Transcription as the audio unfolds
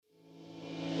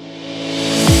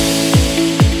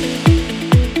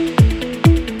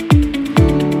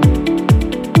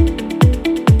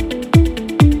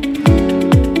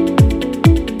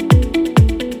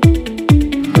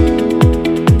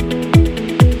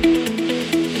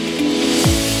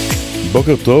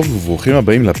בוקר טוב וברוכים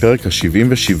הבאים לפרק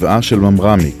ה-77 של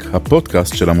ממרמיק,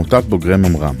 הפודקאסט של עמותת בוגרי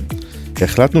ממרם.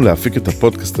 החלטנו להפיק את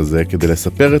הפודקאסט הזה כדי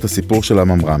לספר את הסיפור של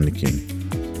הממרמניקים.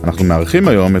 אנחנו מארחים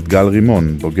היום את גל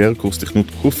רימון, בוגר קורס תכנות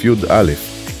ק"א,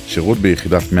 שירות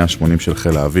ביחידת 180 של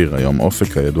חיל האוויר, היום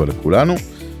אופק הידוע לכולנו,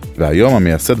 והיום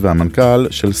המייסד והמנכ"ל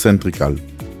של סנטריקל.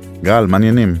 גל,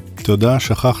 מעניינים? תודה,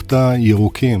 שכחת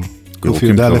ירוקים. ק"א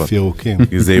ירוקים.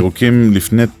 זה ירוקים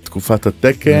לפני תקופת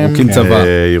התקן, ירוקים צבא.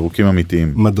 ירוקים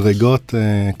אמיתיים. מדרגות,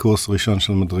 קורס ראשון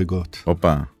של מדרגות.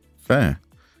 הופה, יפה.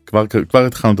 כבר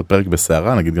התחלנו את הפרק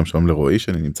בסערה, נגיד גם שלום לרועי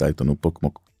שנמצא איתנו פה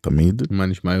כמו תמיד. מה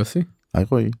נשמע יוסי? היי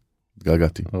רועי,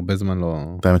 התגעגעתי. הרבה זמן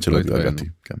לא... את האמת שלא התגעגעתי,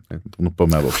 כן. אנחנו פה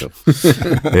מהבוקר.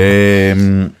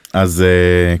 אז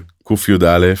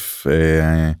ק"א,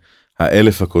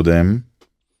 האלף הקודם,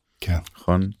 כן.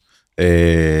 נכון?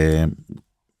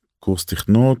 קורס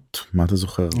תכנות, מה אתה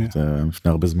זוכר? זה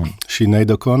לפני הרבה זמן. שיני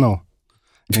דקונור.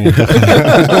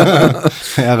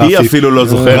 היא אפילו לא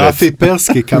זוכרת. רפי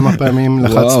פרסקי, כמה פעמים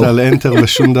לחצת על אנטר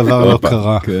ושום דבר לא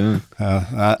קרה.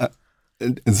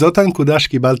 זאת הנקודה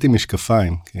שקיבלתי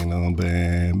משקפיים,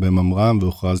 בממרם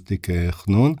והוכרזתי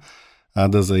כחנון.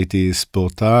 עד אז הייתי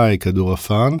ספורטאי,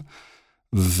 כדורעפן,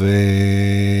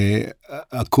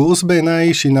 והקורס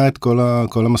בעיניי שינה את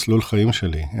כל המסלול חיים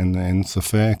שלי, אין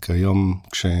ספק. היום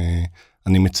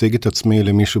כשאני מציג את עצמי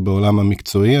למישהו בעולם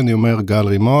המקצועי, אני אומר גל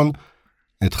רימון,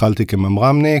 התחלתי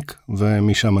כממרמניק,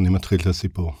 ומשם אני מתחיל את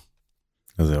הסיפור.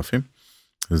 אז זה יופי.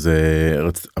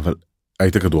 אבל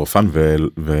היית כדורעפן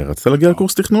ורצית להגיע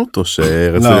לקורס תכנות, או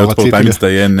שרצית להיות ספורטאי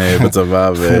מצטיין בצבא?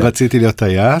 רציתי להיות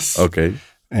טייס. אוקיי.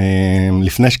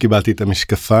 לפני שקיבלתי את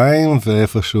המשקפיים,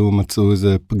 ואיפשהו מצאו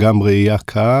איזה פגם ראייה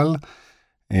קל,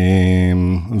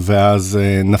 ואז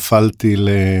נפלתי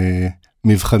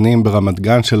למבחנים ברמת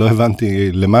גן, שלא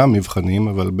הבנתי למה המבחנים,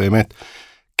 אבל באמת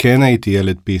כן הייתי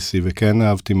ילד PC, וכן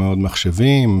אהבתי מאוד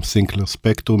מחשבים, סינקלר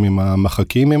ספקטרום עם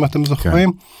המחקים, אם אתם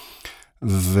זוכרים,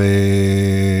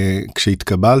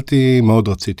 וכשהתקבלתי מאוד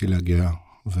רציתי להגיע,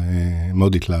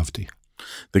 ומאוד התלהבתי.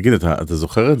 תגיד, אתה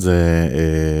זוכר את זה...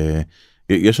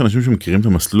 יש אנשים שמכירים את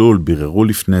המסלול, ביררו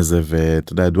לפני זה,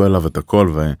 ואתה יודע, ידעו עליו את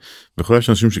הכל, וכל יש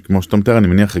אנשים שכמו שאתה מתאר, אני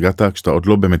מניח, הגעת כשאתה עוד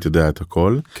לא באמת יודע את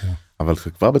הכל, אבל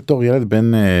כבר בתור ילד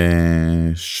בין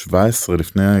 17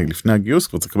 לפני הגיוס,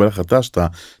 כבר צריך לקבל החלטה שאתה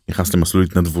נכנס למסלול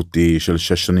התנדבותי של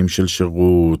 6 שנים של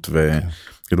שירות,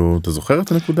 וכאילו, אתה זוכר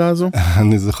את הנקודה הזו?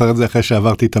 אני זוכר את זה אחרי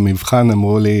שעברתי את המבחן,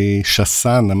 אמרו לי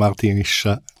שסן, אמרתי,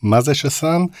 מה זה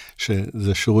שסן?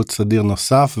 שזה שירות סדיר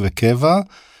נוסף וקבע,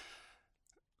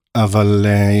 אבל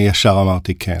ישר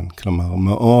אמרתי כן, כלומר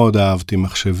מאוד אהבתי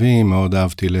מחשבים, מאוד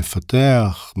אהבתי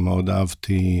לפתח, מאוד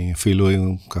אהבתי, אפילו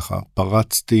ככה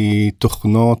פרצתי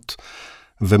תוכנות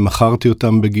ומכרתי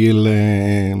אותם בגיל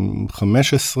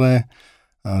 15,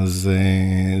 אז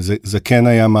זה כן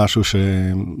היה משהו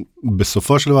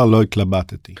שבסופו של דבר לא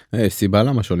התלבטתי. סיבה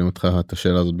למה שואלים אותך את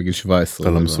השאלה הזאת בגיל 17?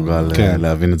 אתה לא מסוגל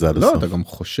להבין את זה עד הסוף. לא, אתה גם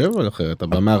חושב על אחרת, אתה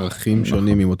בא מערכים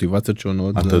שונים, ממוטיבציות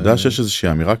שונות. אתה יודע שיש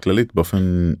איזושהי אמירה כללית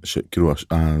באופן שכאילו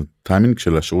הטיימינג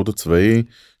של השירות הצבאי,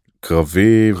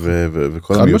 קרבי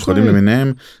וכל המיוחדים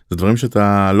למיניהם, זה דברים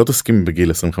שאתה לא תסכים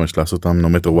בגיל 25 לעשות אותם no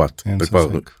matter what. אין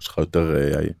ספק. יש לך יותר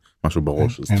משהו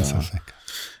בראש. אין ספק.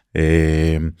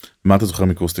 מה אתה זוכר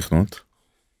מקורס תכנות?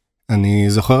 אני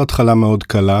זוכר התחלה מאוד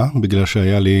קלה, בגלל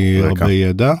שהיה לי הרבה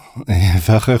ידע,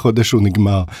 ואחרי חודש הוא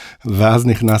נגמר, ואז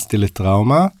נכנסתי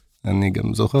לטראומה. אני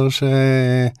גם זוכר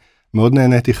שמאוד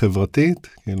נהניתי חברתית,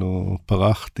 כאילו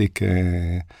פרחתי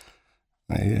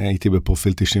הייתי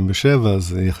בפרופיל 97,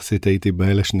 אז יחסית הייתי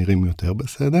באלה שנראים יותר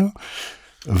בסדר.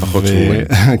 פחות שבועים.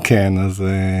 כן, אז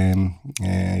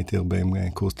הייתי הרבה עם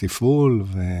קורס תפעול,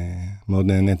 ומאוד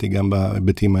נהניתי גם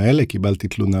בהיבטים האלה, קיבלתי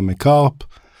תלונה מקארפ,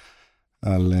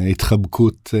 על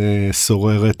התחבקות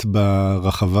סוררת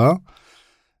ברחבה,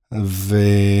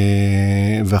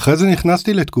 ואחרי זה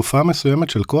נכנסתי לתקופה מסוימת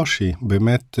של קושי,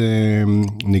 באמת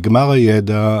נגמר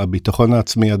הידע, הביטחון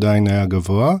העצמי עדיין היה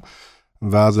גבוה,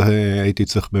 ואז הייתי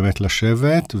צריך באמת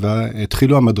לשבת,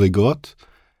 והתחילו המדרגות,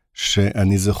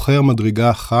 שאני זוכר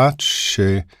מדרגה אחת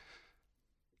שלא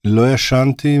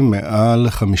ישנתי מעל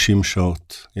 50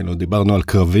 שעות. כאילו, דיברנו על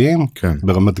קרבים, כן.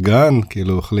 ברמת גן,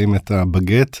 כאילו אוכלים את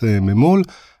הבגט ממול,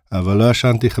 אבל לא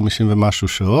ישנתי 50 ומשהו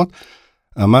שעות.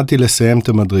 עמדתי לסיים את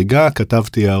המדרגה,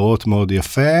 כתבתי הערות מאוד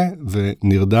יפה,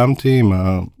 ונרדמתי עם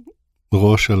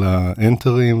הראש על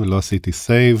האנטרים, ולא עשיתי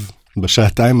סייב.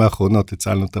 בשעתיים האחרונות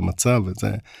הצלנו את המצב,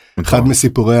 וזה אחד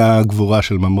מסיפורי הגבורה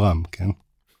של ממרם, כן?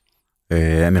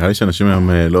 נראה לי שאנשים היום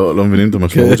לא מבינים את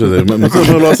המשמעות של זה,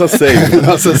 לא עשה סייב.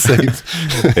 לא עשה סייב.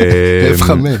 F5,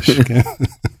 כן.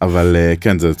 אבל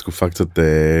כן, זו תקופה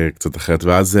קצת אחרת,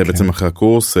 ואז בעצם אחרי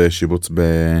הקורס שיבוץ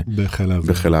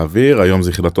בחיל האוויר, היום זה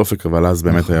יחידת אופק, אבל אז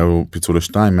באמת היה פיצול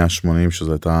ל2, 180,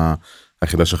 שזו הייתה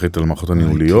היחידה שאחראית על המערכות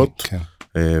הניהוליות,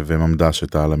 וממדה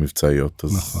שהייתה על המבצעיות,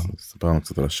 אז ספרנו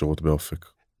קצת על השירות באופק.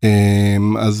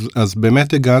 אז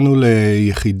באמת הגענו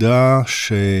ליחידה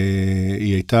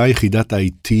שהיא הייתה יחידת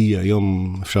IT,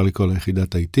 היום אפשר לקרוא לה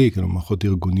יחידת IT, כאילו מערכות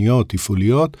ארגוניות,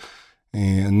 תפעוליות.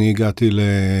 אני הגעתי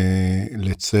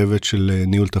לצוות של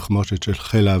ניהול תחמושת של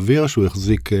חיל האוויר, שהוא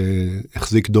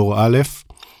החזיק דור א',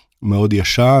 מאוד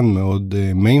ישן, מאוד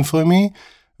מיינפרמי,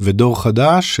 ודור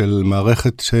חדש של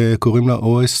מערכת שקוראים לה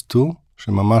OS2,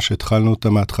 שממש התחלנו אותה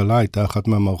מההתחלה, הייתה אחת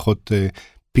מהמערכות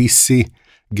PC,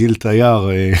 גיל תייר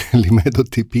לימד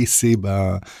אותי PC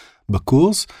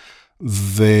בקורס,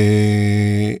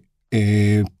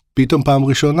 ופתאום פעם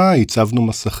ראשונה הצבנו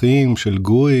מסכים של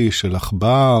גוי, של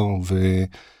עכבר,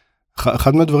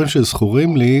 ואחד מהדברים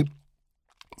שזכורים לי,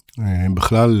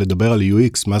 בכלל לדבר על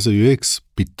UX, מה זה UX?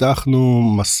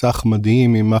 פיתחנו מסך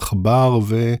מדהים עם עכבר,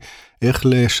 ואיך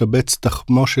לשבץ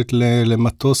תחמושת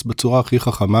למטוס בצורה הכי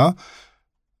חכמה.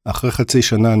 אחרי חצי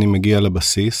שנה אני מגיע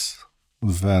לבסיס,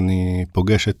 ואני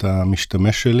פוגש את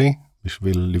המשתמש שלי,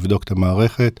 בשביל לבדוק את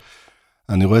המערכת.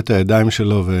 אני רואה את הידיים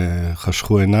שלו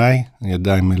וחשכו עיניי,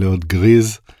 ידיים מלאות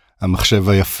גריז, המחשב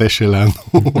היפה שלנו,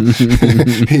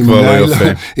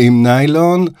 עם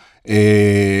ניילון.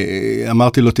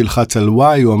 אמרתי לו תלחץ על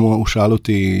Y, הוא שאל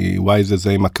אותי Y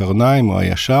זה עם הקרניים או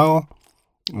הישר,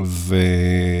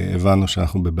 והבנו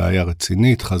שאנחנו בבעיה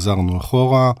רצינית, חזרנו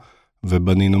אחורה,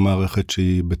 ובנינו מערכת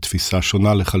שהיא בתפיסה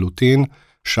שונה לחלוטין,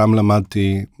 שם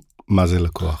למדתי מה זה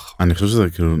לקוח. אני חושב שזה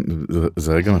כאילו,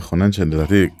 זה רגע מכונן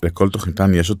שלדעתי לכל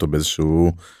תוכניתן יש אותו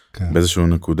באיזשהו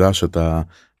נקודה שאתה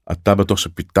בטוח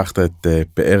שפיתחת את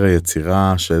פאר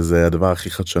היצירה, שזה הדבר הכי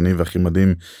חדשני והכי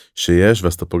מדהים שיש,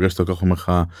 ואז אתה פוגש את הלקוח ואומר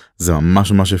לך, זה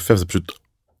ממש ממש יפה, זה פשוט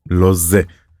לא זה.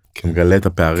 אתה מגלה את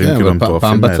הפערים כאילו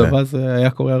המטורפים האלה. פעם בצבא זה היה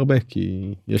קורה הרבה,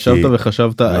 כי ישבת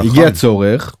וחשבת, הגיע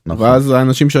צורך, ואז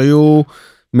האנשים שהיו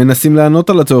מנסים לענות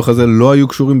על הצורך הזה, לא היו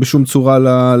קשורים בשום צורה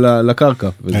לקרקע.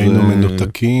 היינו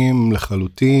מנותקים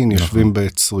לחלוטין, יושבים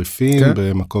בצריפים,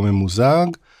 במקום ממוזג,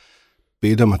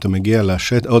 פתאום אתה מגיע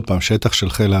לשטח, עוד פעם, שטח של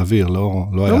חיל האוויר, לא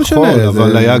היה חול,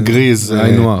 אבל היה גריז.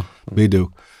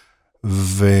 בדיוק.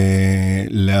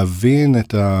 ולהבין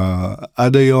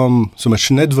עד היום, זאת אומרת,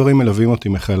 שני דברים מלווים אותי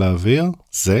מחיל האוויר,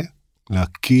 זה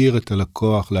להכיר את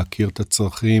הלקוח, להכיר את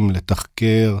הצרכים,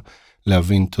 לתחקר,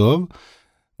 להבין טוב.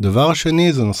 דבר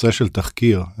השני זה נושא של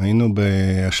תחקיר. היינו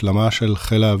בהשלמה של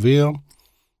חיל האוויר,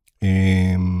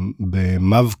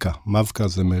 במבקה. מבקה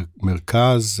זה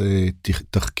מרכז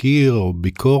תחקיר או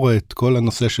ביקורת, כל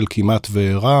הנושא של כמעט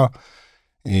ועירה,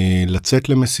 לצאת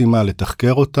למשימה,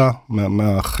 לתחקר אותה,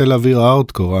 מהחיל האוויר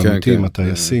הארדקור, האמיתים,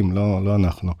 הטייסים, לא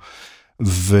אנחנו.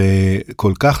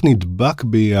 וכל כך נדבק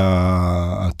בי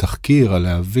התחקיר,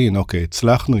 להבין, אוקיי,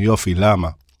 הצלחנו, יופי, למה?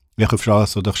 איך אפשר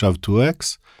לעשות עכשיו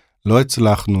 2X? לא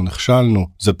הצלחנו, נכשלנו,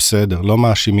 זה בסדר, לא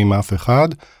מאשימים אף אחד,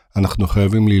 אנחנו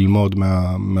חייבים ללמוד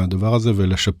מהדבר הזה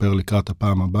ולשפר לקראת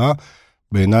הפעם הבאה.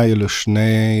 בעיניי אלו שני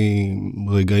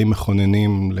רגעים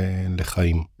מכוננים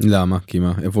לחיים. למה? כי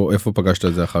מה? איפה פגשת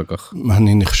את זה אחר כך?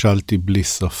 אני נכשלתי בלי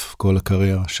סוף כל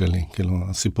הקריירה שלי. כאילו,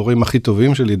 הסיפורים הכי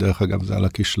טובים שלי, דרך אגב, זה על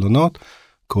הכישלונות,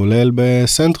 כולל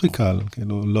בסנטריקל.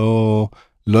 כאילו,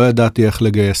 לא ידעתי איך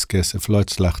לגייס כסף, לא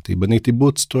הצלחתי. בניתי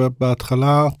בוטסטראפ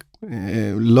בהתחלה,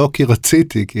 לא כי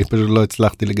רציתי, כי פשוט לא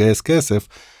הצלחתי לגייס כסף.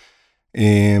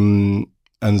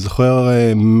 אני זוכר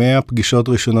 100 פגישות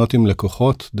ראשונות עם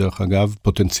לקוחות, דרך אגב,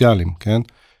 פוטנציאלים, כן?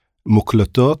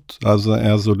 מוקלטות,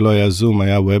 אז עוד לא היה זום,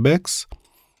 היה וובקס,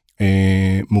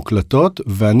 מוקלטות,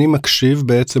 ואני מקשיב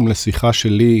בעצם לשיחה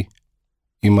שלי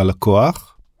עם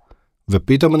הלקוח,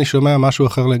 ופתאום אני שומע משהו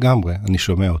אחר לגמרי. אני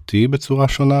שומע אותי בצורה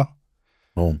שונה,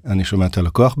 אני שומע את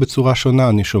הלקוח בצורה שונה,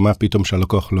 אני שומע פתאום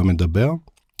שהלקוח לא מדבר,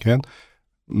 כן?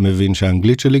 מבין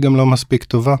שהאנגלית שלי גם לא מספיק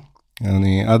טובה.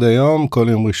 אני עד היום, כל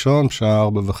יום ראשון, שעה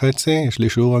 4:30, יש לי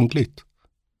שיעור אנגלית.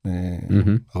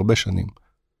 הרבה שנים.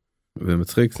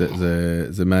 ומצחיק,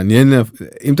 זה מעניין,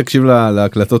 אם תקשיב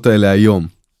להקלטות האלה היום,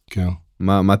 כן.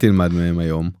 מה תלמד מהם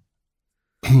היום?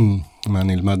 מה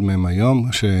נלמד מהם היום?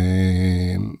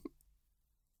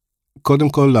 קודם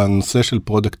כל, הנושא של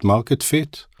פרודקט מרקט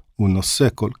פיט, הוא נושא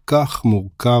כל כך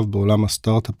מורכב בעולם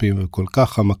הסטארט-אפים, וכל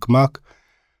כך המקמק,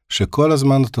 שכל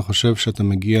הזמן אתה חושב שאתה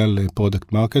מגיע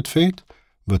לפרודקט מרקט פיט,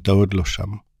 ואתה עוד לא שם.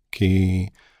 כי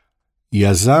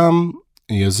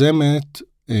יזמת,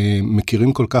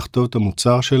 מכירים כל כך טוב את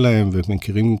המוצר שלהם,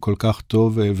 ומכירים כל כך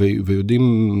טוב,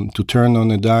 ויודעים to turn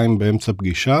on a dime באמצע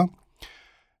פגישה,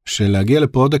 שלהגיע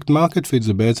לפרודקט מרקט פיט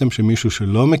זה בעצם שמישהו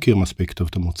שלא מכיר מספיק טוב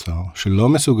את המוצר, שלא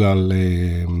מסוגל,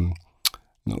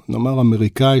 נאמר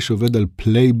אמריקאי שעובד על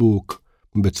פלייבוק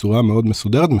בצורה מאוד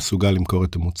מסודרת, מסוגל למכור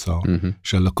את המוצר,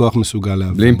 שהלקוח מסוגל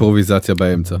להבין. בלי אימפרוביזציה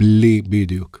באמצע. בלי,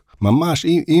 בדיוק. ממש,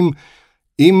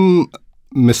 אם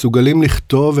מסוגלים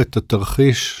לכתוב את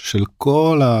התרחיש של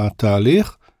כל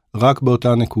התהליך, רק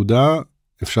באותה נקודה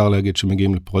אפשר להגיד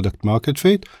שמגיעים לפרודקט מרקט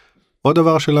פיט. עוד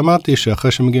דבר שלמדתי,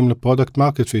 שאחרי שמגיעים לפרודקט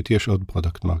מרקט פיט, יש עוד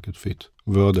פרודקט מרקט פיט,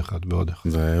 ועוד אחד ועוד אחד.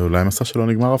 זה אולי מסע שלא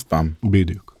נגמר אף פעם.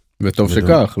 בדיוק. וטוב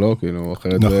שכך, לא? כאילו,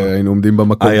 אחרת היינו עומדים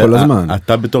במקום כל הזמן.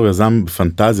 אתה בתור יזם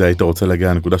בפנטזיה, היית רוצה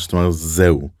להגיע לנקודה שאתה אומר,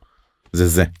 זהו,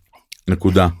 זה.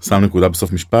 נקודה, שם נקודה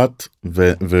בסוף משפט,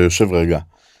 ויושב רגע.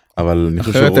 אבל אני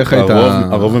חושב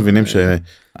שהרוב מבינים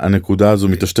שהנקודה הזו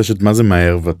מתשתשת מה זה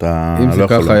מהר, ואתה לא יכול... אם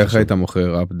זה ככה, איך היית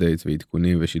מוכר אפדייטס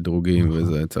ועדכונים ושדרוגים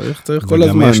וזה, צריך כל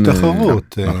הזמן... וגם יש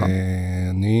תחרות.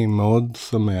 אני מאוד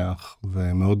שמח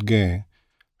ומאוד גאה,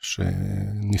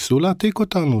 שניסו להעתיק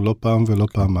אותנו לא פעם ולא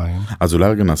פעמיים. אז אולי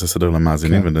רגע נעשה סדר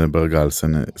למאזינים ונדבר רגע על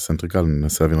סנטריקל,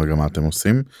 ננסה להבין רגע מה אתם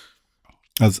עושים.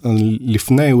 אז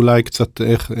לפני אולי קצת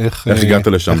איך הגעת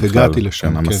לשם? איך הגעתי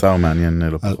לשם, המסע הוא מעניין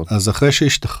לא פחות. אז אחרי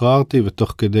שהשתחררתי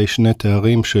ותוך כדי שני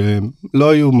תארים שלא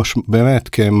היו באמת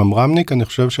כממרמניק, אני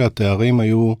חושב שהתארים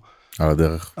היו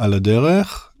על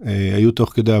הדרך, היו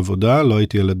תוך כדי עבודה, לא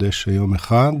הייתי על הדשא יום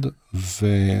אחד,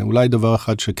 ואולי דבר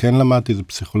אחד שכן למדתי זה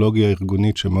פסיכולוגיה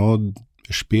ארגונית שמאוד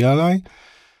השפיעה עליי,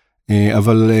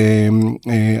 אבל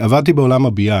עבדתי בעולם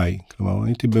ה-BI, כלומר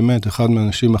הייתי באמת אחד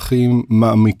מהאנשים הכי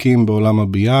מעמיקים בעולם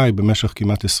ה-BI במשך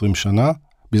כמעט 20 שנה,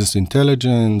 Business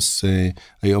Intelligence,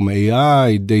 היום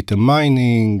AI, Data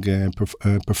Mining,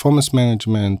 Performance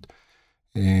Management,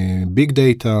 Big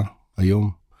Data,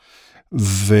 היום.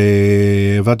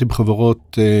 ועבדתי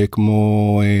בחברות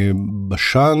כמו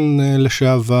בשן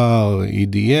לשעבר,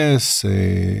 EDS,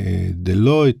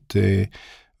 Deloitte,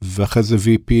 ואחרי זה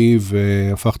VP,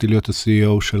 והפכתי להיות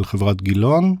ה-CEO של חברת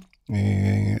גילון.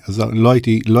 אז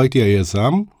לא הייתי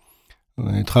היזם,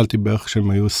 התחלתי בערך כשהם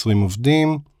היו 20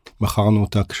 עובדים, מכרנו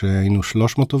אותה כשהיינו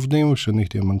 300 עובדים,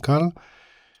 ושניתי המנכ"ל.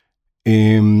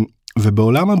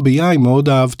 ובעולם ה-BI מאוד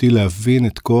אהבתי להבין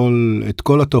את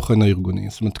כל התוכן הארגוני,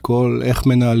 זאת אומרת, איך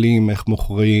מנהלים, איך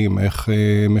מוכרים, איך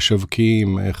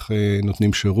משווקים, איך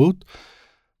נותנים שירות.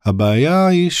 הבעיה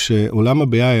היא שעולם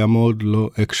ה-BI היה מאוד לא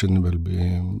אקשנבל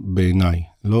בעיניי.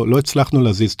 לא הצלחנו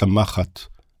להזיז את המחט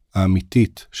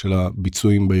האמיתית של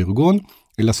הביצועים בארגון,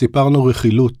 אלא סיפרנו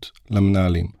רכילות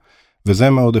למנהלים. וזה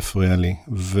מאוד הפריע לי.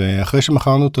 ואחרי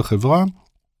שמכרנו את החברה,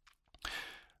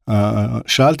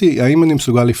 שאלתי האם אני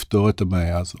מסוגל לפתור את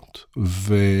הבעיה הזאת.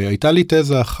 והייתה לי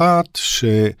תזה אחת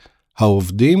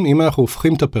שהעובדים, אם אנחנו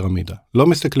הופכים את הפירמידה, לא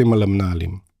מסתכלים על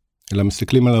המנהלים, אלא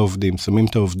מסתכלים על העובדים, שמים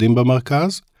את העובדים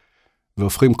במרכז,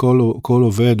 והופכים כל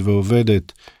עובד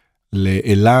ועובדת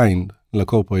ל-align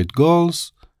ל-corporate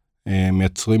goals,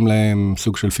 מייצרים להם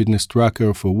סוג של fitness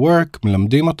tracker for work,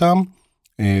 מלמדים אותם,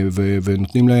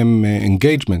 ונותנים להם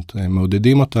engagement,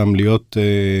 מעודדים אותם להיות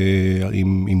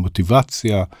עם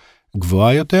מוטיבציה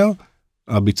גבוהה יותר,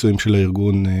 הביצועים של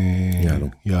הארגון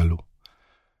יעלו.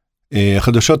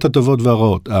 החדשות הטובות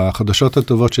והרעות, החדשות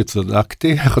הטובות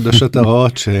שצדקתי, החדשות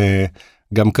הרעות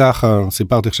שגם ככה,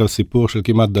 סיפרתי עכשיו סיפור של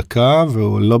כמעט דקה,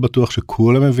 והוא לא בטוח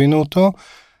שכולם הבינו אותו,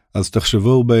 אז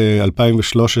תחשבו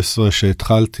ב-2013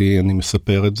 שהתחלתי, אני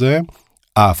מספר את זה,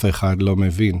 אף אחד לא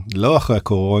מבין, לא אחרי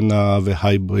הקורונה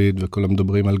והייבריד, וכולם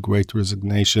מדברים על Great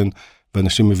Resignation,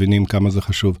 ואנשים מבינים כמה זה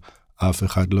חשוב, אף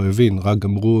אחד לא הבין, רק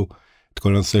גמרו את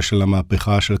כל הנושא של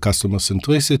המהפכה של Customer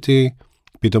Centricity,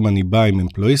 פתאום אני בא עם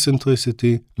Employee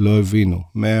Centricity, לא הבינו,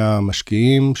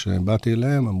 מהמשקיעים שבאתי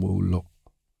אליהם אמרו לא.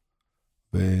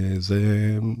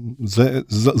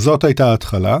 וזאת הייתה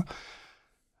ההתחלה.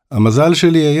 המזל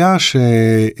שלי היה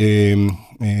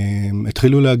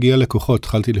שהתחילו להגיע לקוחות,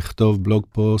 התחלתי לכתוב בלוג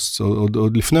פוסט,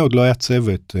 עוד לפני, עוד לא היה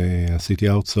צוות, עשיתי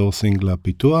אאוטסורסינג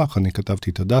לפיתוח, אני כתבתי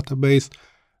את הדאטאבייס,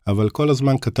 אבל כל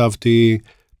הזמן כתבתי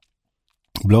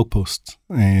בלוג פוסט,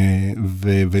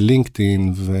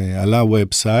 ולינקדאין, ועלה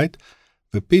ובסייט,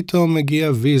 ופתאום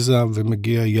מגיע ויזה,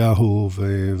 ומגיע יאהו,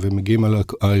 ומגיעים על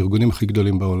הארגונים הכי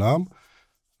גדולים בעולם,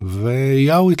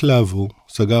 ויאהו התלהבו,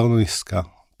 סגרנו עסקה.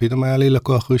 פתאום היה לי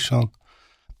לקוח ראשון.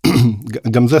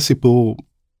 גם זה סיפור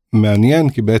מעניין,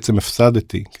 כי בעצם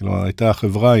הפסדתי. כלומר, הייתה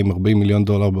חברה עם $40 מיליון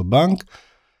בבנק,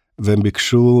 והם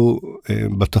ביקשו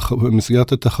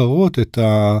במסגרת התחרות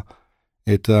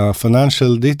את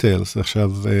ה-financial details.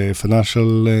 עכשיו,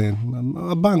 financial,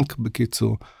 הבנק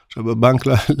בקיצור. עכשיו, בבנק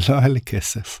לא היה לי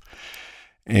כסף.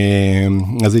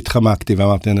 אז התחמקתי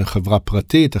ואמרתי, אני חברה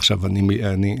פרטית, עכשיו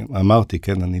אני אמרתי,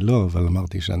 כן, אני לא, אבל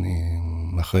אמרתי שאני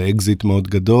אחרי אקזיט מאוד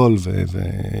גדול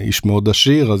ואיש מאוד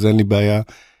עשיר, אז אין לי בעיה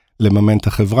לממן את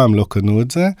החברה, הם לא קנו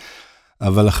את זה,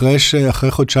 אבל אחרי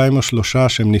חודשיים או 3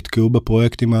 שהם נתקעו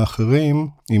בפרויקטים האחרים,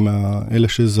 עם אלה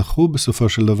שזכו בסופו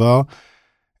של דבר,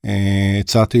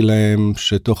 הצעתי להם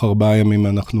שתוך 4 ימים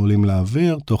אנחנו עולים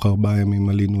לאוויר, תוך 4 ימים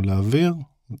עלינו לאוויר,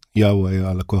 יאו היה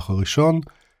הלקוח הראשון,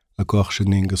 לקוח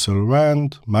שני אינגסול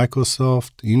רנד,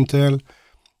 מייקרוסופט, אינטל,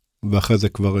 ואחרי זה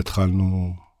כבר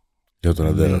התחלנו להיות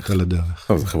על הדרך.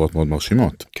 טוב, זה חברות מאוד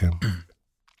מרשימות. כן.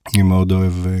 אני מאוד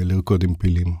אוהב לרקוד עם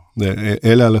פילים.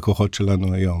 אלה הלקוחות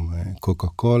שלנו היום, קוקה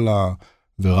קולה,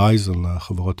 ורייזון,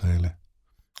 החברות האלה.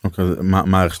 אוקיי,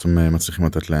 מה הערך שאתם מצליחים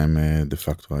לתת להם דה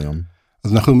פקטו היום?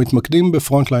 אז אנחנו מתמקדים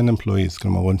בפרונטליין אמפלואיז,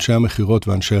 כלומר, אנשי המחירות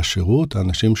ואנשי השירות,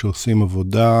 האנשים שעושים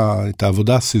את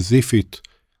העבודה הסיזיפית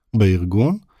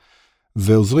בארגון,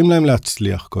 ועוזרים להם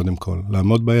להצליח קודם כל,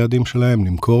 לעמוד ביעדים שלהם,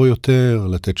 למכור יותר,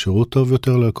 לתת שירות טוב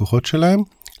יותר ללקוחות שלהם,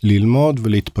 ללמוד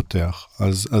ולהתפתח.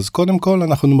 אז קודם כל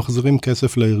אנחנו מחזירים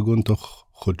כסף לארגון תוך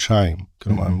חודשיים,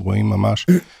 כלומר הם רואים ממש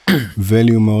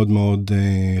value מאוד מאוד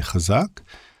חזק.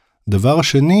 דבר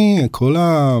השני, כל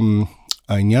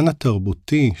העניין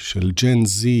התרבותי של ג'ן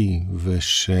זי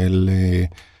ושל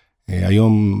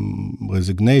היום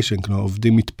resignation, כלומר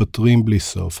עובדים מתפטרים בלי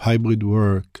סוף, hybrid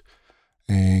work,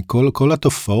 כל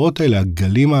התופעות האלה,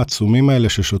 הגלים העצומים האלה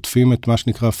ששוטפים את מה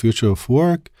שנקרא future of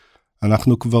work,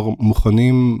 אנחנו כבר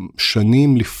מוכנים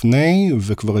שנים לפני,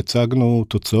 וכבר הצגנו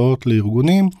תוצאות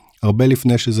לארגונים, הרבה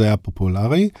לפני שזה היה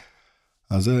פופולרי,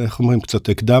 אז איך אומרים, קצת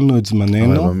הקדמנו את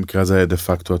זמננו. אבל במקרה הזה דה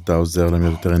פקטו אתה עוזר להם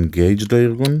יותר engaged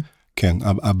לארגון? כן,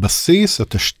 הבסיס,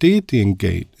 התשתית היא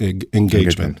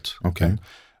engagement. אוקיי.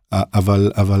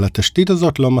 אבל התשתית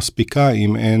הזאת לא מספיקה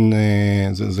אם אין,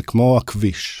 זה כמו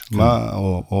הכביש,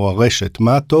 או הרשת,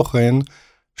 מה התוכן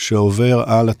שעובר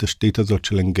על התשתית הזאת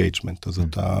של engagement. אז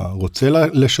אתה רוצה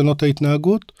לשנות את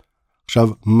ההתנהגות, עכשיו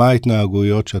מה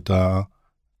ההתנהגויות שאתה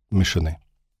משנה?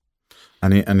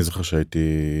 אני זוכר שהייתי,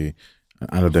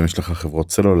 אני לא יודע אם יש לך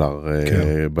חברות סלולר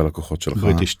בלקוחות שלך.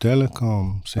 בריטיש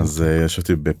טלקום. אז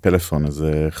ישבתי בפלאפון, אז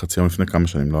חצי יום לפני כמה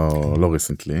שנים, לא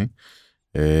ריסנטלי.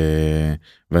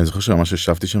 ואני זוכר שממש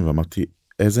ישבתי שם ואמרתי,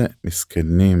 איזה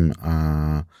מסכנים,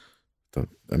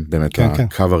 באמת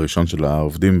הקו הראשון של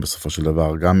העובדים בסופו של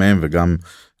דבר, גם הם וגם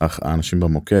האנשים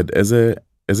במוקד, איזה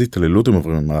התעללות הם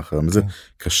עוברים במהלך היום, איזה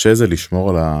קשה זה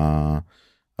לשמור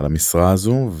על המשרה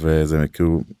הזו, וזה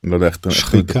כאילו, לא יודע איך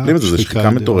מטפלים את זה, זה שחיקה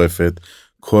מטורפת,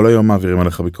 כל היום מעבירים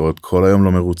עליך ביקורת, כל היום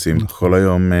לא מרוצים, כל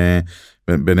היום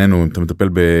בינינו, אם אתה מטפל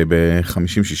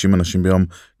ב-50-60 אנשים ביום,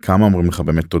 כמה אומרים לך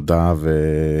באמת תודה,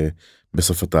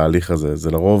 ובסוף התהליך הזה,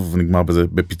 זה לרוב נגמר בזה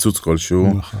בפיצוץ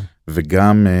כלשהו,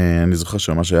 וגם אני זוכר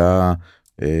שממש היה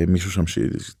מישהו שם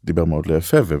שדיבר מאוד לא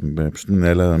יפה, ופשוט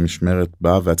מנהל המשמרת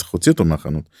בא והיה צריך להוציא אותו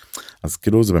מהחנות. אז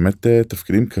כאילו זה באמת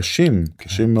תפקידים קשים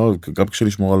מאוד, גם קשה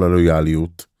לשמור על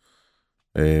הלויאליות,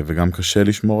 וגם קשה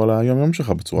לשמור על היום יום שלך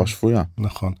בצורה שפויה.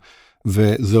 נכון.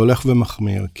 וזה הולך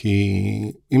ומחמיר, כי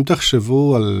אם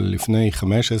תחשבו על לפני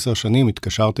 5-10 שנים,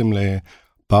 התקשרתם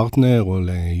לפרטנר או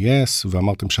ל-yes,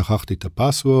 ואמרתם שכחתי את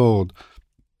הפסוורד,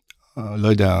 לא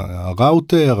יודע,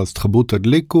 הראוטר, אז תחברו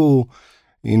תדליקו,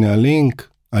 הנה הלינק.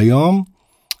 היום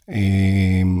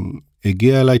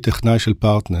הגיע אליי טכנאי של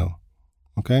פרטנר,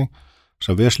 אוקיי?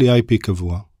 עכשיו יש לי IP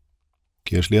קבוע,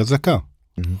 כי יש לי הזקה.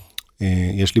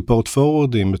 יש לי פורט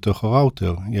פורורדים בתוך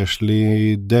הראוטר, יש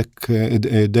לי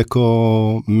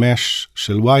דקו מש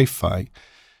של וי-פיי,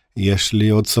 יש לי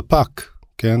עוד ספק,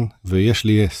 כן? ויש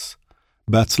לי yes.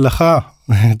 בהצלחה,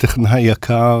 טכנאי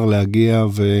יקר להגיע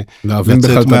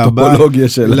ולצאת מהבית,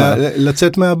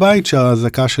 לצאת מהבית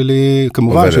שההזקה שלי,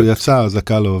 כמובן שהוא יצא,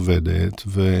 ההזקה לא עובדת,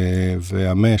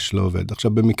 והמש לא עובד.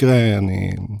 עכשיו במקרה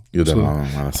אני יודע מה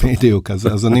לעשות. בדיוק,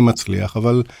 אז אני מצליח,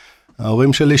 אבל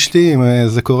ההורים של אשתי,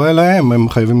 זה קורה להם, הם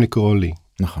חייבים לקרוא לי.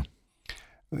 נכון.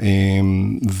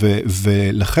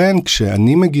 ולכן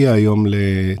כשאני מגיע היום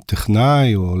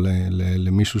לטכנאי או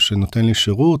למישהו שנותן לי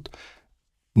שירות,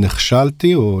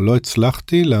 נכשלתי או לא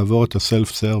הצלחתי לעבור את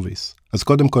הסלף סרוויס. אז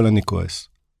קודם כל אני כועס.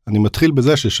 אני מתחיל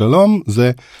בזה ששלום,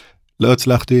 זה לא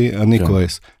הצלחתי, אני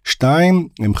כועס. 2,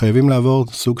 הם חייבים לעבור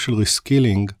סוג של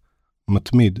ריסקילינג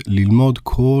מתמיד, ללמוד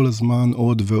כל הזמן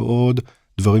עוד ועוד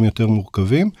דברים יותר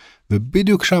מורכבים,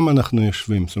 ובדיוק שם אנחנו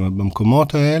יושבים. זאת אומרת,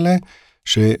 במקומות האלה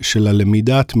של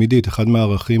הלמידה התמידית, אחד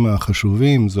מהערכים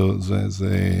החשובים,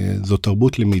 זו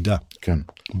תרבות למידה. כן.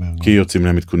 כי יוצאים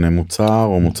להם עדכוני מוצר,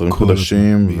 או מוצרים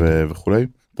חדשים וכו'.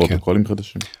 פרוטוקולים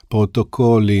חדשים?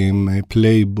 פרוטוקולים,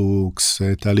 פלייבוקס,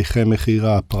 תהליכי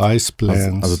מחירה, פרייס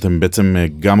פלנס. אז אתם בעצם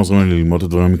גם עוזרים ללמוד את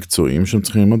הדברים המקצועיים שהם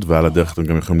צריכים ללמוד, ועל הדרך אתם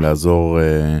גם יכולים לעזור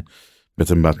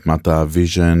בעצם בהטמעת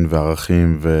הוויז'ן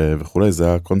והערכים וכולי,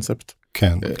 זה הקונספט?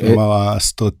 כן, כלומר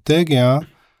האסטרטגיה,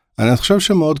 אני חושב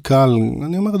שמאוד קל,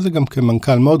 אני אומר את זה גם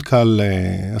כמנכ"ל, מאוד קל,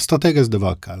 אסטרטגיה זה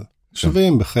דבר קל.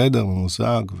 שווים בחדר,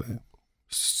 ממוזג,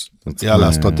 יאללה,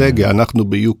 אסטרטגיה, אנחנו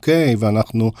ב-UK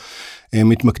ואנחנו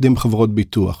מתמקדים בחברות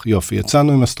ביטוח. יופי,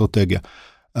 יצאנו עם אסטרטגיה.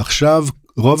 עכשיו,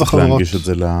 רוב החברות... צריך להנגיש את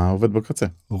זה לעובד בקצה.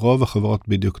 רוב החברות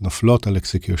בדיוק נופלות על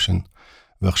אקסקיושן.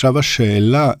 ועכשיו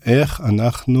השאלה, איך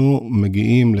אנחנו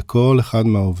מגיעים לכל אחד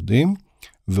מהעובדים,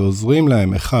 ועוזרים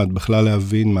להם, אחד, בכלל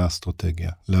להבין מה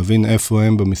האסטרטגיה, להבין איפה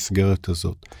הם במסגרת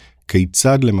הזאת,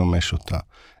 כיצד לממש אותה,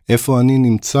 איפה אני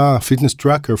נמצא, פיטנס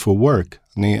טראקר for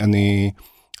work,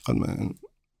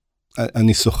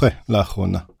 אני שוחה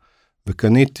לאחרונה,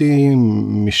 וקניתי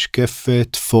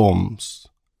משקפת פורמס,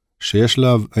 שיש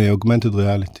לה augmented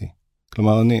reality,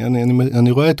 כלומר,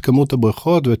 אני רואה את כמות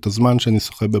הבריכות, ואת הזמן שאני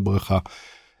שוחה בבריכה,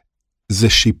 זה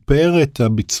שיפר את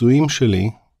הביצועים שלי,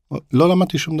 לא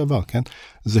למדתי שום דבר, כן?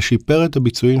 זה שיפר את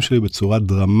הביצועים שלי בצורה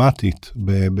דרמטית,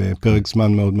 בפרק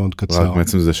זמן מאוד מאוד קצר. רק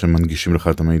בעצם זה שמנגישים לך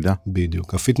את המידע.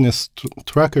 בדיוק. הפיטנס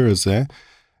טראקר הזה,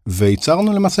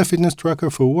 וייצרנו למעשה פיטנס טראקר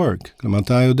for work. כלומר,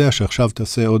 אתה יודע שעכשיו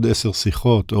תעשה עוד 10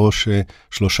 שיחות, או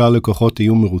ש3 לקוחות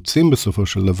יהיו מרוצים בסופו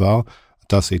של דבר,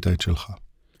 אתה עשית את שלך.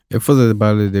 איפה זה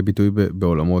בא לידי ביטוי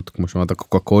בעולמות, כמו שאמרת,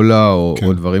 קוקה קולה,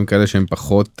 או דברים כאלה שהם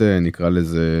פחות, נקרא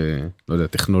לזה, לא יודע,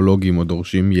 טכנולוגיים, או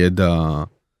דורשים ידע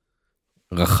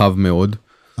רחב מאוד?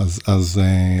 אז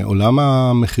עולם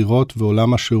המחירות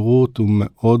ועולם השירות הוא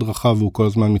מאוד רחב, והוא כל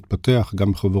הזמן מתפתח,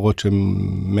 גם בחברות שהן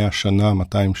 100 שנה,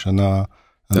 200 שנה.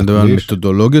 אתה מדבר על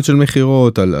מתודולוגיות של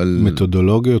מחירות, על...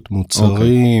 מתודולוגיות,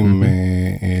 מוצרים,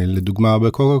 לדוגמה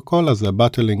בקוקה קולה, זה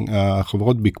הבטלינג,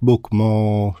 החברות ביקבוק,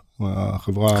 כמו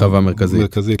החברה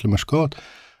המרכזית למשקאות,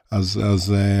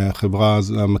 אז החברה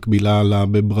המקבילה לה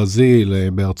בברזיל,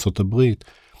 בארצות הברית,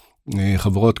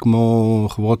 חברות כמו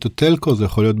חברות הטלקו, זה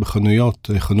יכול להיות בחנויות,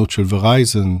 חנות של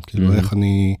ורייזן, כאילו איך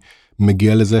אני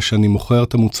מגיע לזה שאני מוכר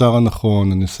את המוצר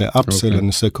הנכון, אני עושה אפסל, אני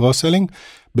עושה קרוס-סלינג,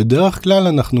 בדרך כלל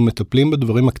אנחנו מטפלים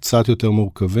בדברים הקצת יותר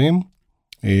מורכבים,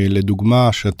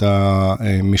 לדוגמה שאתה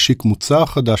משיק מוצר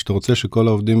חדש, אתה רוצה שכל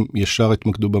העובדים ישר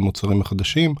יתמקדו במוצרים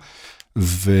החדשים,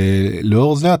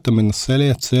 ולאור זה אתה מנסה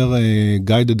לייצר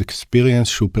guided experience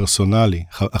שהוא פרסונלי.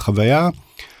 החוויה,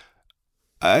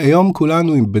 היום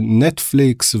כולנו עם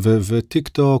נטפליקס וטיק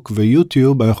טוק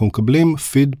ויוטיוב, אנחנו מקבלים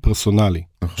פיד פרסונלי,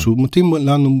 שהוא מתאים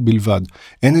לנו בלבד.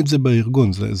 אין את זה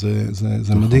בארגון,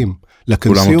 זה מדהים.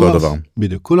 כולם אותו דבר.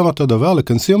 בדיוק, כולם אותו דבר,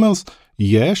 לקונסיומרס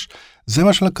יש, זה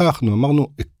מה שלקחנו, אמרנו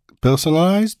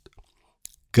personalized,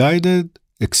 guided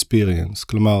experience,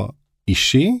 כלומר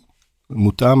אישי,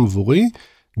 מותאם עבורי,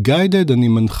 guided, אני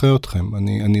מנחה אתכם,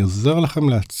 אני עוזר לכם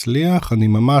להצליח, אני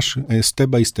ממש step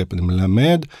by step, אני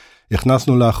מלמד,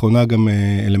 הכנסנו לאחרונה גם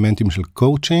אלמנטים של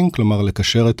coaching, כלומר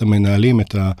לקשר את המנהלים,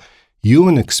 את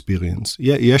ה-human experience,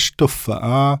 יש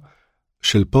תופעה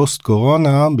של פוסט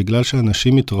קורונה, בגלל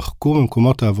שאנשים התרחקו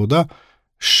ממקומות העבודה,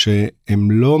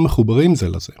 שהם לא מחוברים זה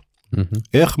לזה.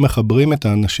 איך מחברים את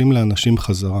האנשים לאנשים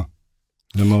חזרה?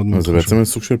 זה מאוד מאוד חשוב. זה בעצם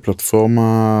סוג של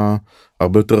פלטפורמה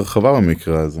הרבה יותר רחבה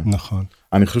במקרה הזה. נכון.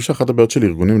 אני חושב שאחת הבעיות של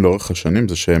ארגונים לאורך השנים,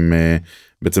 זה שהם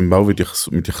בעצם באו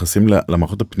ומתייחסים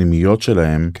למערכות הפנימיות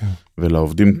שלהם,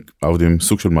 ולעובדים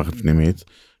סוג של מערכת פנימית,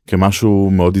 כמשהו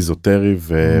מאוד איזוטרי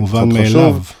ופחות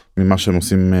חשוב, ממה שהם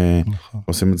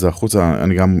עושים את זה החוצה.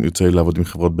 אני גם יוצא לי לעבוד עם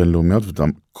חברות בינלאומיות,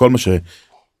 וכל מה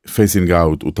ש-facing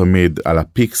out הוא תמיד על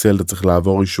הפיקסל, אתה צריך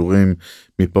לעבור אישורים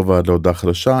מפה ועד להודעה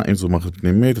חדשה, אם זו מערכת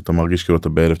פנימית, אתה מרגיש כאילו אתה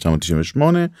ב-1998,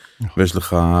 ויש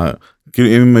לך, כאילו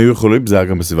אם הם היו יכולים, זה היה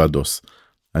גם בסביבת דוס.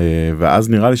 ואז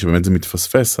נראה לי שבאמת זה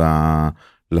מתפספס,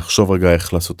 לחשוב רגע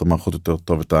איך לעשות את המערכות יותר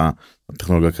טוב, את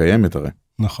הטכנולוגיה הקיימת הרי.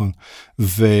 נכון,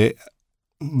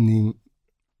 ואני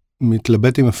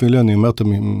מתלבט עם אפילו, אני אומר את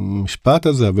המשפט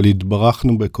הזה, אבל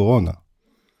התברכנו בקורונה.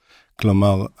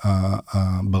 כלומר,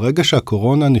 ברגע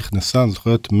שהקורונה נכנסה, אני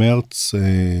זוכרת מרץ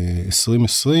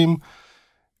 2020,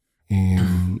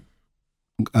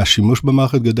 השימוש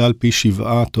במערכת גדל פי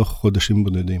 7 תוך חודשים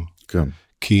בודדים. כן.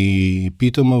 כי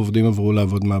פתאום העובדים עברו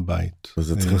לעבוד מהבית.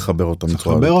 וזה צריך לחבר אותם. צריך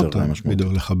לחבר אותם,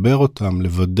 בדיוק, לחבר אותם,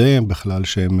 לוודא בכלל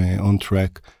שהם on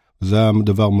track. זה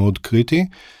הדבר מאוד קריטי.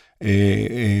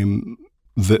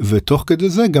 ותוך כדי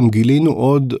זה גם גילינו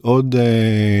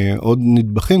עוד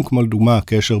נדבכים, כמו לדוגמה,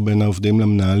 הקשר בין העובדים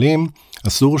למנהלים,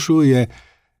 אסור שהוא יהיה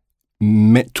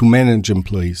to manage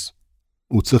employees.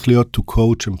 הוא צריך להיות to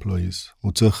coach employees,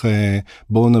 הוא צריך,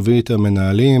 בואו נביא את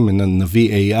המנהלים,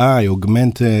 נביא AI,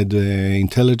 augmented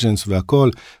intelligence והכל,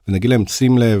 ונגיד להם,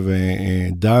 שים לב,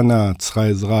 דנה צריכה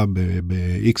עזרה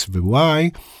ב-X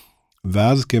ו-Y,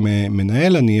 ואז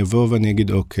כמנהל אני אבוא ואני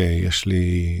אגיד, אוקיי, יש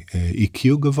לי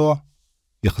EQ גבוה,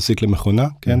 יחסית למכונה,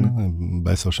 כן,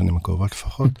 ב10 שנים הקרובות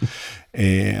לפחות,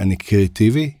 אני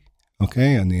קריאטיבי,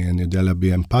 אוקיי, אני יודע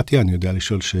להביע אמפתיה, אני יודע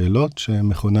לשאול שאלות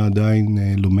שמכונה עדיין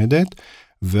לומדת,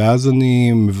 ואז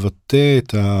אני מבטא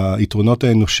את היתרונות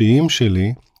האנושיים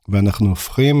שלי, ואנחנו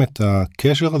הופכים את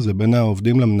הקשר הזה בין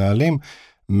העובדים למנהלים,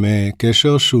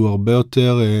 מקשר שהוא הרבה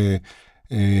יותר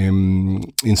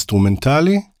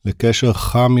אינסטרומנטלי, לקשר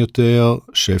חם יותר,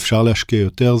 שאפשר להשקיע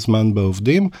יותר זמן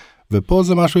בעובדים, ופה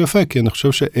זה משהו יפה, כי אני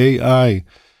חושב ש-AI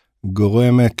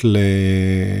גורמת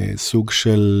לסוג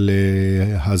של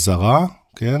הזרה,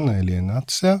 כן,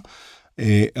 אליינציה,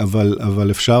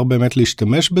 אבל אפשר באמת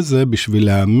להשתמש בזה בשביל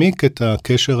להעמיק את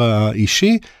הקשר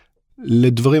האישי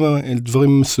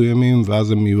לדברים מסוימים,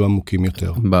 ואז הם יהיו עמוקים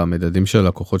יותר. במדדים של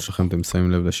הלקוחות שלכם אתם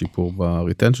שמים לב לשיפור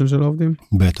בריטנשן של העובדים?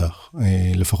 בטח,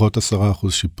 לפחות 10%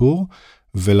 שיפור,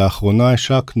 ולאחרונה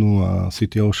השקנו,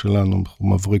 ה-CTO שלנו,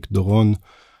 מבריק דורון,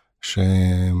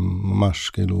 שממש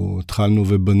כאילו התחלנו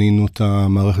ובנינו את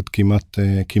המערכת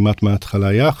כמעט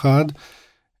מההתחלה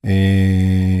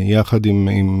יחד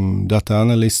עם דאטה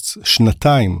אנליסט,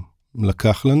 2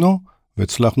 לקח לנו,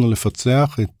 והצלחנו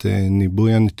לפצח את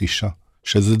ניבוי הנטישה,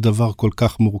 שזה דבר כל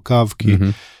כך מורכב,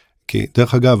 כי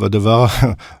דרך אגב,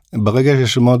 ברגע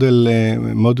שיש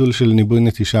מודול של ניבוי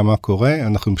נטישה, מה קורה?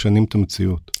 אנחנו משנים את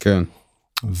המציאות. כן.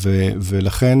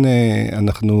 ולכן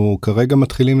אנחנו כרגע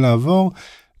מתחילים לעבור,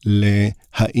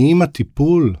 להאם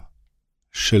הטיפול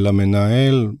של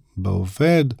המנהל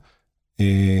בעובד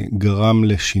גרם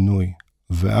לשינוי.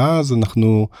 ואז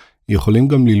אנחנו יכולים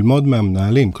גם ללמוד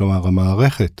מהמנהלים, כלומר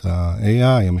המערכת, ה-AI,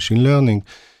 ה-Machine Learning,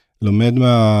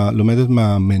 לומדת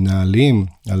מהמנהלים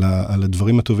על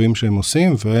הדברים הטובים שהם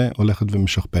עושים, והולכת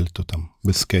ומשכפלת אותם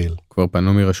בסקייל. כבר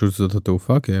פנו מרשות שדות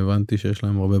התעופה, כי הבנתי שיש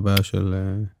להם הרבה בעיה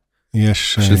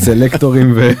של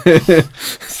סלקטורים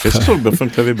יש לנו באופן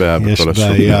כללי בעיה בכל השוק.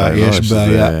 יש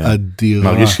בעיה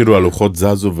אדירה. מרגיש כאילו הלוחות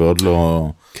זזו ועוד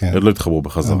לא התחברו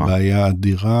בחזרה. הבעיה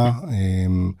אדירה,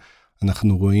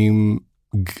 אנחנו רואים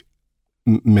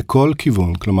מכל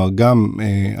כיוון, כלומר גם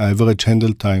ה-average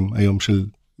handle time היום של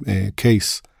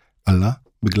קייס עלה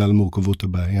בגלל מורכבות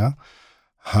הבעיה.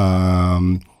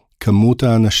 כמות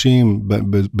האנשים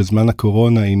בזמן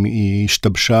הקורונה היא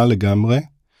השתבשה לגמרי.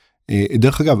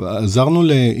 דרך אגב, עזרנו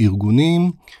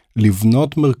לארגונים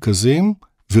לבנות מרכזים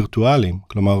וירטואליים.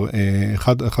 כלומר,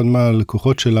 אחד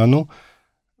מהלקוחות שלנו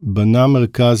בנה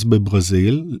מרכז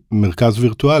בברזיל, מרכז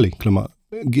וירטואלי. כלומר,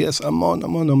 גייס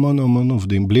המון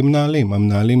עובדים, בלי מנהלים.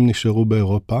 המנהלים נשארו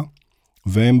באירופה,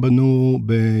 והם בנו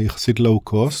ביחסית לואו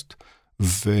קוסט,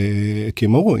 כי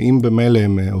הם אמרו, אם במילא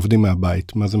הם עובדים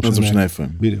מהבית, מה זה משנה? מה זה משנה איפה הם?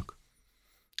 בדיוק.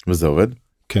 וזה עובד?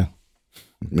 כן.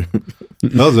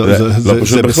 לא,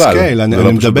 זה בסקייל,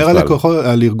 אני מדבר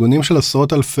על ארגונים של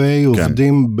עשרות אלפי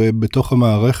עובדים בתוך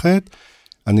המערכת,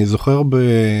 אני זוכר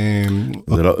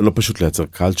זה לא פשוט לייצר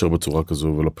קלצ'ר בצורה כזו,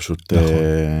 ולא פשוט,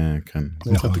 כן,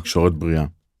 תקשורת בריאה.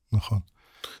 נכון.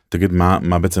 תגיד,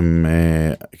 מה בעצם,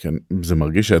 זה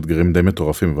מרגיש שהאתגרים די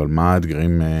מטורפים, אבל מה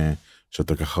האתגרים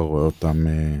שאתה ככה רואה אותם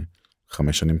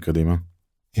 5 שנים קדימה?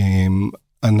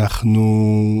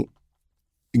 אנחנו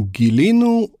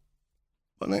גילינו,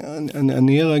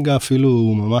 אני אהיה רגע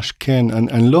אפילו ממש כן,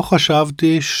 אני לא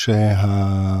חשבתי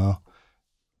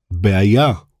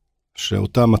שהבעיה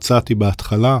שאותה מצאתי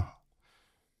בהתחלה,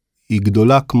 היא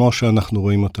גדולה כמו שאנחנו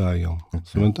רואים אותה היום.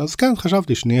 זאת אומרת, אז כן,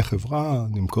 חשבתי שנהיה חברה,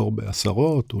 נמכור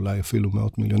בעשרות, אולי אפילו $100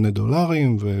 מיליון,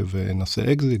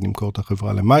 ונעשה אקזיט, נמכור את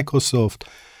החברה למייקרוסופט,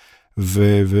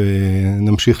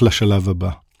 ונמשיך לשלב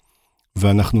הבא.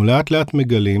 ואנחנו לאט לאט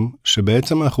מגלים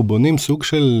שבעצם אנחנו בונים סוג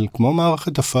של כמו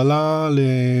מערכת הפעלה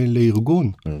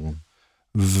לארגון.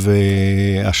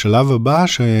 והשלב הבא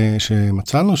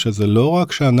שמצאנו שזה לא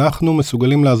רק שאנחנו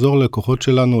מסוגלים לעזור ללקוחות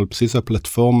שלנו על בסיס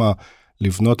הפלטפורמה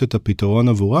לבנות את הפתרון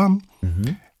עבורם,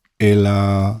 אלא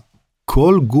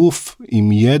כל גוף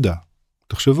עם ידע.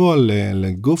 תחשבו על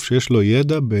גוף שיש לו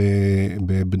ידע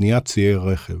בבניית ציי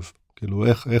רכב. כאילו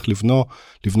איך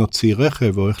לבנות צי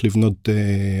רכב, או איך לבנות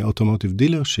אוטומוטיב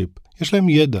דילרשיפ. יש להם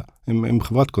ידע. הם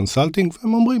חברת קונסלטינג,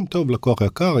 והם אומרים, טוב, לקוח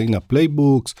יקר, הנה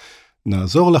הפלייבוקס,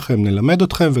 נעזור לכם, נלמד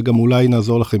אתכם, וגם אולי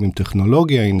נעזור לכם עם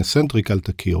טכנולוגיה, הנה סנטריק, אל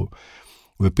תכירו.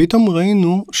 ופתאום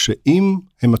ראינו שאם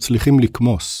הם מצליחים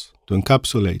לקמוס, to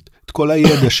encapsulate, את כל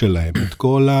הידע שלהם, את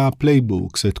כל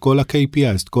הפלייבוקס, את כל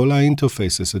ה-KPIs, את כל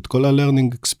האינטרפייסס, את כל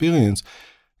ה-learning experience,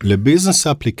 לביזנס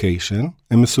אפליקיישן,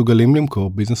 הם מסוגלים למכור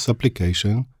ביזנס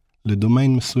אפליקיישן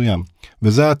לדומיין מסוים.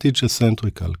 וזה העתיד של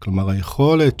סנטריקל. כלומר,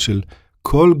 היכולת של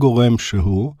כל גורם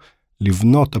שהוא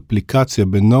לבנות אפליקציה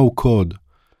ב-no code,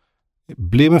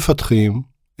 בלי מפתחים,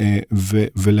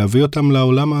 ולהביא אותם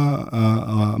לעולם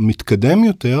המתקדם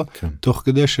יותר, כן. תוך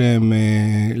כדי שהם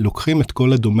לוקחים את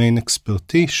כל הדומיין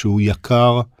אקספרטי, שהוא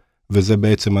יקר, וזה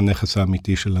בעצם הנכס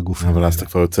האמיתי של הגופים. אבל אז אתה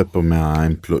כבר יוצא פה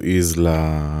מה-employees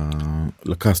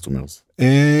ל-customers.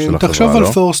 תחשוב על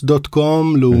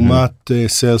force.com לעומת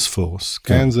Salesforce,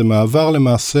 כן? זה מעבר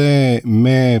למעשה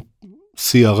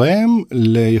מ-CRM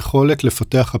ליכולת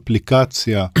לפתח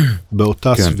אפליקציה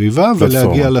באותה סביבה,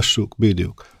 ולהגיע לשוק,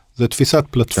 בדיוק. זה תפיסת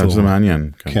פלטפורמה. זה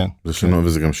מעניין, כן.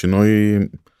 וזה גם שינוי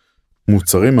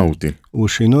מוצרי מהותי. הוא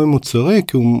שינוי מוצרי,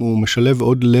 כי הוא משלב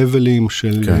עוד לבלים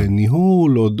של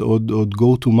ניהול, עוד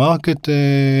go to market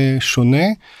שונה,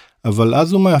 אבל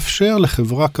אז הוא מאפשר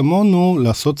לחברה כמונו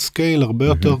לעשות סקייל הרבה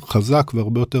יותר חזק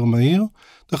והרבה יותר מהיר.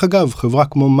 דרך אגב, חברה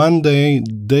כמו Monday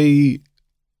די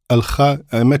הלכה,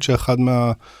 האמת שאחד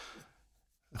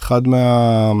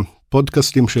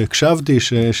פודקאסטים שהקשבתי,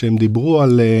 שהם דיברו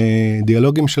על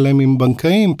דיאלוגים שלהם עם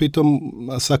בנקאים, פתאום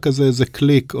עשה כזה איזה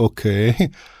קליק, אוקיי,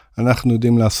 אנחנו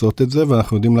יודעים לעשות את זה,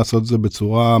 ואנחנו יודעים לעשות את זה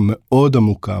בצורה מאוד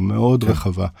עמוקה, מאוד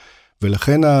רחבה,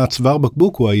 ולכן הצוואר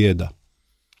בקבוק הוא הידע.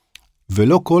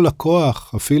 ולא כל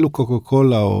לקוח, אפילו קוקה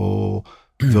קולה או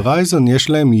ורייזון, יש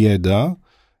להם ידע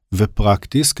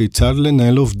ופרקטיס כיצד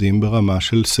לנהל עובדים ברמה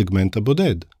של סגמנט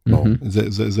הבודד.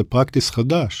 זה פרקטיס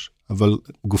חדש. אבל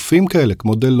גופים כאלה,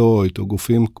 כמו דלויט, או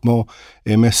גופים כמו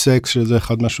MSX, שזה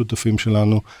אחד מהשותפים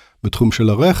שלנו בתחום של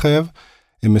הרכב,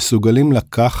 הם מסוגלים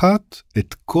לקחת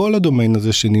את כל הדומיין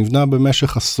הזה שנבנה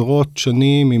במשך עשרות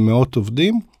שנים עם מאות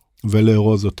עובדים,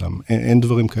 ולארוז אותם. אין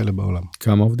דברים כאלה בעולם.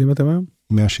 כמה עובדים אתם היום?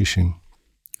 160.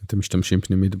 אתם משתמשים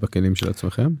פנימית בכלים של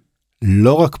עצמכם?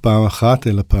 לא רק פעם אחת,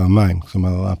 אלא פעמיים. זאת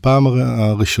אומרת, הפעם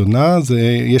הראשונה,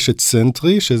 יש את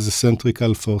סנטרי, שזה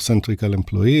Centrical for Centrical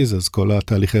Employees, אז כל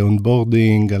התהליכי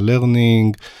אונבורדינג,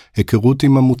 הלרנינג, היכרות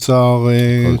עם המוצר,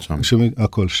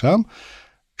 הכל שם.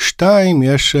 2,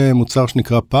 יש מוצר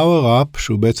שנקרא Power Up,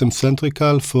 שהוא בעצם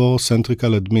Centrical for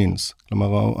Centrical Admins.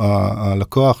 כלומר,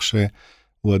 הלקוח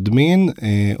שהוא אדמין,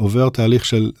 עובר תהליך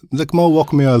של, זה כמו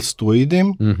walk me על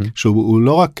סטרואידים, שהוא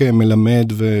לא רק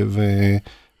מלמד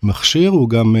מכשיר, הוא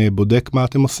גם בודק מה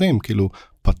אתם עושים, כאילו,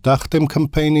 פתחתם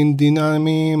קמפיינים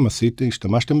דינמיים,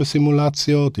 השתמשתם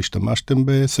בסימולציות, השתמשתם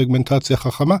בסגמנטציה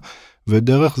חכמה,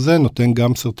 ודרך זה נותן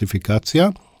גם סרטיפיקציה,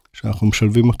 שאנחנו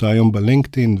משלבים אותה היום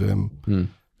בלינקדאין, והם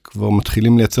כבר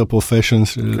מתחילים לייצר פרופשן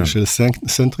של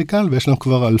סנטריקל, ויש לנו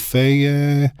כבר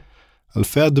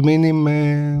אלפי אדמינים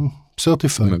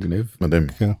סרטיפייד. מגניב. מדהים.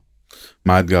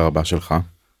 מה האתגר הבא שלך?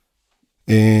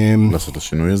 לעשות את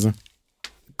השינוי הזה?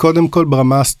 קודם כל,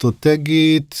 ברמה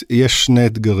האסטרטגית, יש 2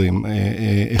 אתגרים.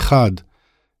 אחד,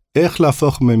 איך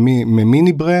להפוך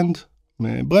ממיני ברנד,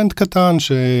 ברנד קטן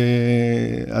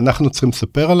שאנחנו צריכים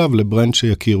לספר עליו, לברנד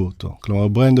שיכירו אותו. כלומר,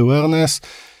 ברנד awareness,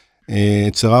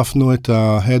 צירפנו את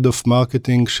ה-Head of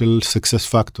Marketing של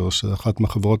Success Factors, שזה אחת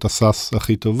מהחברות הסאס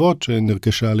הכי טובות,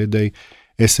 שנרכשה על ידי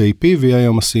SAP, והיא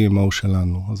היום ה-CMO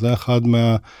שלנו. אז זה אחד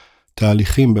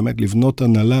תהליכים, באמת לבנות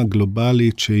הנהלה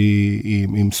גלובלית שהיא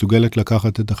מסוגלת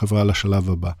לקחת את החברה לשלב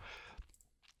הבא.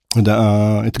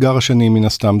 האתגר השני מן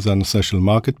הסתם זה הנושא של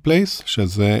מרקט פלייס,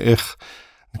 שזה איך,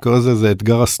 אני קורא לזה, זה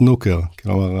אתגר הסנוקר.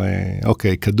 כלומר,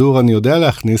 אוקיי, כדור אני יודע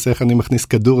להכניס, איך אני מכניס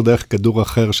כדור דרך כדור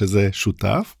אחר שזה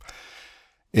שותף.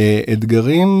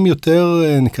 אתגרים יותר,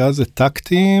 נקרא לזה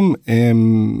טקטיים,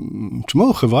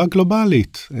 תשמעו, חברה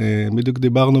גלובלית. בדיוק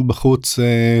דיברנו בחוץ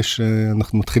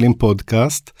שאנחנו מתחילים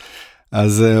פודקאסט,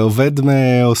 אז עובד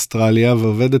מאוסטרליה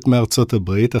ועובדת מארצות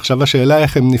הברית. עכשיו השאלה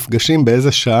איך הם נפגשים,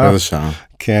 באיזה שעה. באיזה שעה.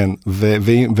 כן,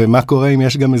 ומה קורה אם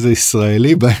יש גם איזה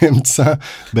ישראלי באמצע.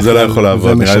 זה לא יכול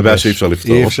לעבוד, נראה לי בעיה שאי אפשר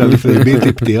לפתור. אי אפשר לפתור,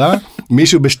 בלתי פתירה.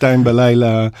 מישהו ב2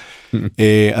 בלילה.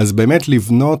 אז באמת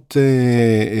לבנות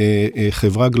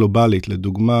חברה גלובלית,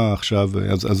 לדוגמה עכשיו,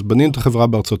 אז בנינו את החברה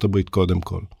בארצות הברית קודם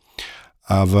כל.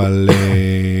 אבל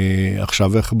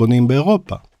עכשיו איך בונים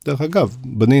באירופה? דרך אגב,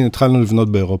 התחלנו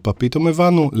לבנות באירופה, פתאום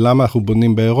הבנו למה אנחנו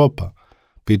בונים באירופה.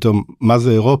 פתאום, מה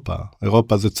זה אירופה?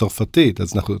 אירופה זה צרפתית,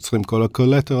 אז אנחנו צריכים כל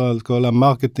הקולטרל, כל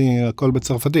המרקטינג, הכל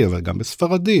בצרפתית, אבל גם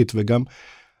בספרדית, וגם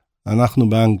אנחנו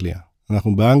באנגליה.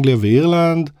 אנחנו באנגליה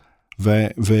ואירלנד,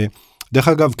 ודרך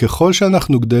אגב, ככל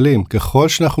שאנחנו גדלים, ככל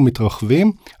שאנחנו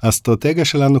מתרחבים, האסטרטגיה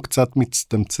שלנו קצת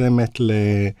מצטמצמת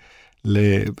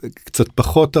קצת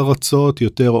פחות ארצות,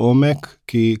 יותר עומק,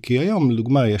 כי היום,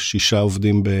 לדוגמה, יש 6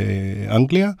 עובדים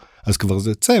באנגליה, אז כבר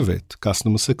זה צוות,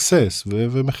 customer success,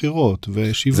 ומחירות,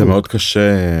 ושיווק. זה מאוד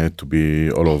קשה to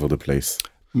be all over the place.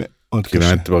 כי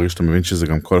באמת ברגע שאתה מבין שזה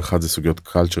גם כל אחד זה סוגיות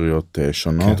קלצ'ריות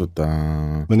שונות,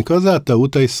 ואני קורא לזה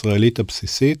הטעות הישראלית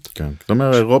הבסיסית. כן, זאת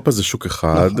אומרת, אירופה זה שוק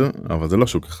אחד, אבל זה לא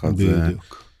שוק אחד.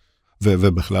 בדיוק.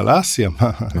 ובכלל אסיה,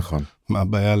 נכון. מה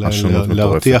הבעיה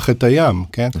להרתיח את הים,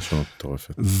 כן? השונות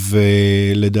מטורפת.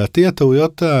 ולדעתי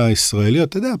הטעויות הישראליות,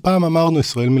 אתה יודע, פעם אמרנו,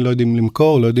 ישראלים לא יודעים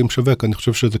למכור, לא יודעים לשווק, אני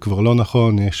חושב שזה כבר לא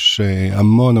נכון, יש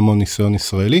המון ניסיון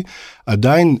ישראלי.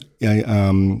 עדיין,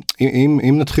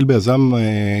 אם נתחיל ביזם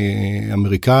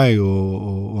אמריקאי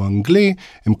או אנגלי,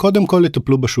 הם קודם כל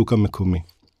יטפלו בשוק המקומי.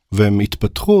 והם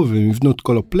יתפתחו והם יבנו את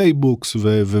כל הפלייבוקס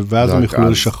ואז הם יוכלו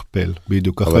לשכפל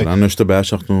בדיוק אחרי. אבל לנו יש את הבעיה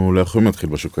שאנחנו לא יכולים להתחיל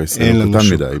בשוק הישראלי,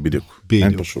 קטן מדי, בדיוק.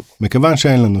 אין פה שוק. מכיוון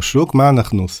שאין לנו שוק, מה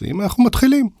אנחנו עושים? אנחנו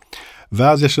מתחילים.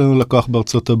 ואז יש לנו לקוח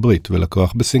בארצות הברית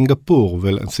ולקוח בסינגפור,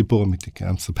 סיפור אמיתי,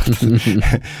 כן,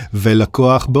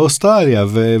 ולקוח באוסטרליה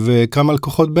וכמה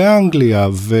לקוחות באנגליה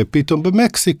ופתאום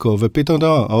במקסיקו ופתאום,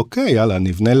 אוקיי, יאללה,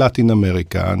 נבנה לטין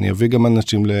אמריקה, אני אביא גם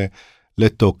אנשים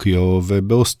לטוקיו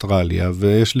ובאוסטרליה,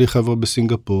 ויש לי חבר'ה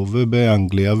בסינגפור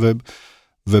ובאנגליה,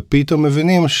 ופתאום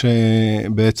מבינים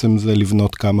שבעצם זה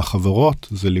לבנות כמה חברות,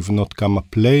 זה לבנות כמה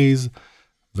פלייז,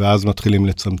 ואז מתחילים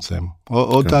לצמצם.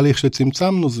 עוד תהליך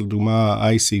שצמצמנו, זה דוגמה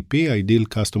ICP,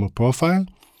 Ideal Customer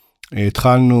Profile,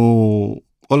 התחלנו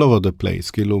all over the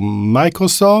place, כאילו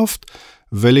מייקרוסופט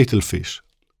וליטל פיש,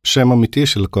 שם אמיתי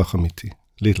של לקוח אמיתי,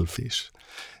 ליטל פיש,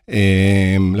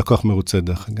 לקוח מרוצה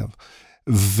דרך אגב.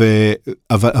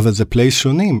 אבל זה פלייס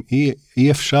שונים,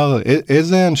 אי אפשר,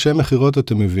 איזה אנשי מחירות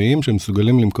אתם מביאים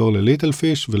שמסוגלים למכור לליטל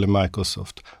פיש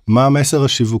ולמייקרוסופט? מה המסר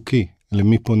השיווקי?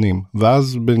 למי פונים?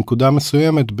 ואז בנקודה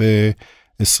מסוימת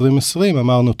ב-2020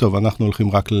 אמרנו, טוב, אנחנו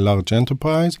הולכים רק ל-large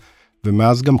enterprise,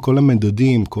 ומאז גם כל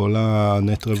המדדים, כל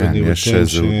ה-net revenue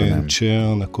retention,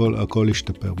 churn, הכל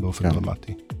השתפר באופן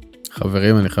דרמטי.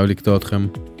 חברים, אני חייב לקטוע אתכם,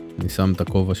 אני שם את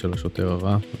הכובע של השוטר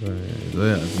הרע,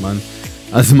 וזה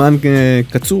הזמן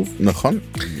קצוב. נכון.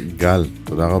 גל,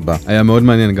 תודה רבה. היה מאוד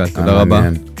מעניין גל, תודה רבה.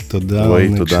 תודה.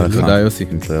 רועי, תודה לך. תודה יוסי.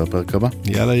 נתראה בפרק הבא.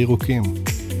 יאללה ירוקים.